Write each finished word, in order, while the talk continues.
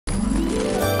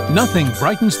Nothing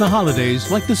brightens the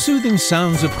holidays like the soothing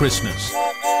sounds of Christmas.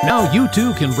 Now you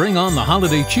too can bring on the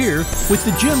holiday cheer with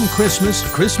the Jim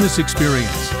Christmas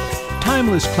Experience.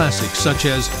 Timeless classics such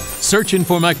as Searching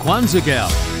for My Kwanzaa Gal,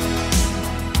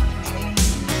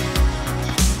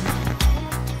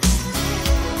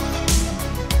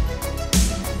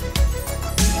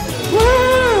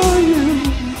 Where are you,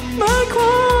 my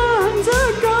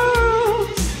Kwanzaa girl?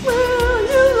 Will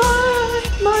you light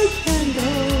my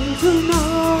candle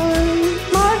tonight,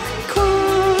 my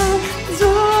Kwanzaa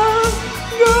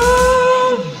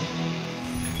girl?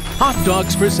 Hot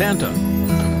Dogs for Santa,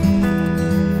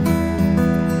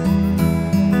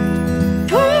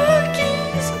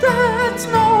 Turkeys, that's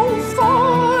no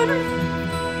fun.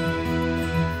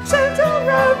 Santa,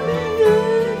 wrap me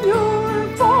in your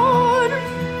fun.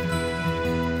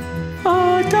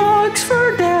 Hot dogs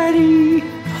for Daddy,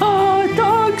 hot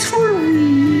dogs for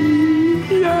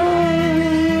me. Yeah.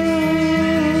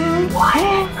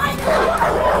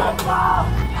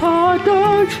 Hot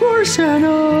dogs for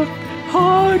Santa,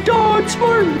 hot dogs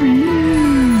for me.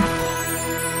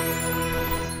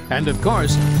 and of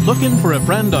course, looking for a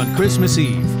friend on Christmas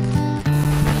Eve.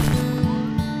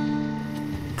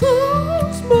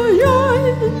 Close my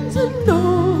eyes and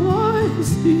all I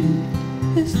see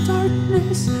is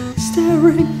darkness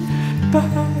staring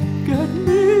back at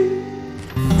me.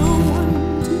 No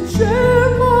one to share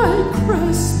my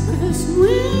Christmas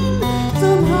dream.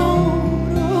 Somehow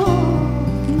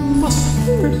I must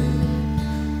be.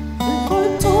 If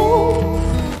I told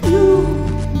you,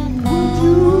 would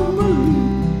you believe?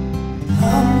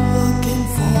 I'm looking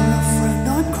for a friend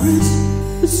on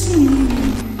Christmas Eve.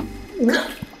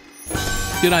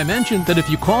 Did I mention that if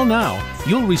you call now,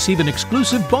 you'll receive an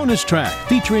exclusive bonus track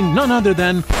featuring none other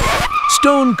than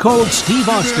Stone Cold Steve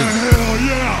Austin. Hell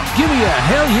yeah! Give me a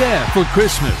hell yeah for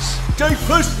Christmas. Jay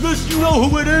Christmas, you know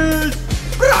who it is!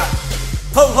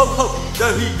 Ho, ho, ho,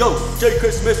 there he goes, Jay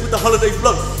Christmas with the holiday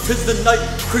flow. 'Tis the night,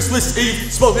 Christmas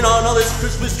Eve, smoking on all this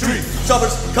Christmas tree.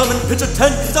 Shoppers come and pitch a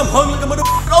tent, 'cause I'm hung like a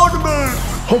motherfucking ornament.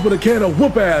 Hoping to can a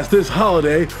whoop ass this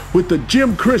holiday with the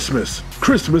Jim Christmas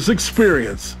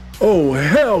Experience. Oh,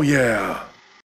 hell yeah!